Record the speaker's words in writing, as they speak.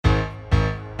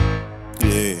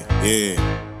Yeah.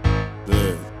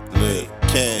 Look,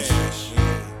 cash.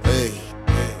 Hey.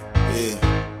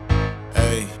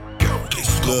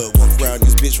 Look, walk around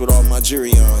this bitch with all my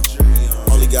jury on.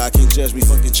 Only God can judge me,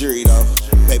 fucking jury though.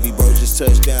 Baby bro just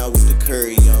touched down with the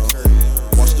curry on.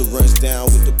 Watch the runs down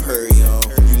with the purry on.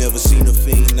 You never seen a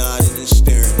fiend nodding and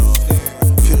staring on.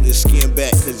 Peel his skin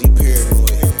back cause he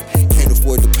paranoid. Can't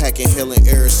afford to pack inhaling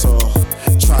aerosol.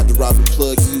 Tried to rob the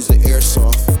plug, use an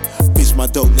airsoft. Bitch, my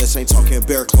dopeness ain't talking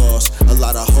bear claws. A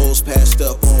lot of hoes passed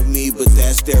up on me, but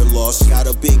that's their loss. Got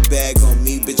a big bag on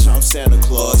me, bitch, I'm Santa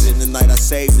Claus. In the night I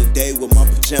saved the day with my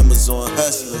pajamas on,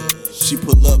 hustling. She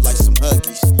pull up like some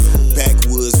Huggies.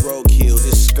 Backwoods roadkill,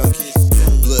 this skunky.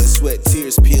 Blood, sweat,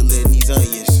 tears peeling these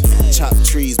onions. Chop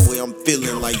trees, boy, I'm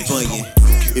feeling like Bunyan.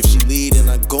 If she lead, then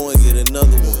I go and get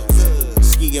another one.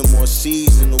 Skiing more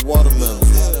seeds than the watermelon.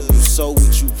 You sow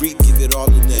what you reap, give it all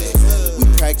a name. We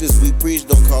practice, we preach,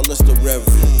 don't call us the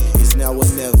reverend. It's now or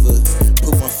never.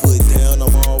 Put my foot down,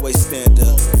 I'ma always stand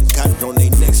up. Got it on they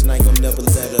necks and I ain't gon' never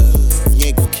let up. You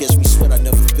ain't gon' catch me sweat, I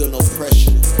never feel no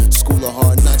pressure. School of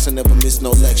hard knocks, I never miss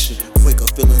no lecture. Wake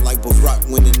up feeling like Barack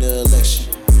winning the election.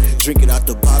 Drinking out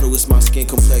the bottle, it's my skin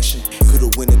complexion.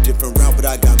 Could've went a different route, but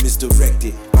I got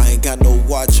misdirected. I ain't got no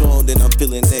watch on, then I'm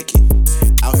feeling naked.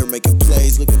 Out here making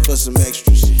plays, looking for some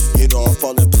extras. It all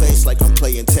fall in place like I'm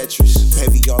playing Tetris.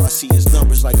 Baby, all I see is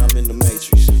numbers like I'm in the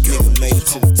Matrix. Nigga made it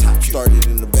to the top, started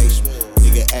in the basement.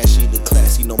 Nigga ashy the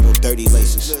classy, no more dirty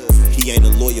laces. He ain't a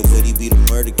lawyer, but he beat a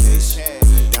murder case.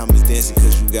 Diamonds dancing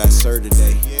cause you got served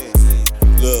today.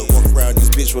 Look, walk around this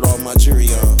bitch with all my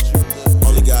jury on.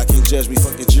 Only God can judge me,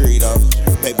 fucking jury though.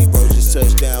 Baby bro just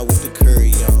touched down with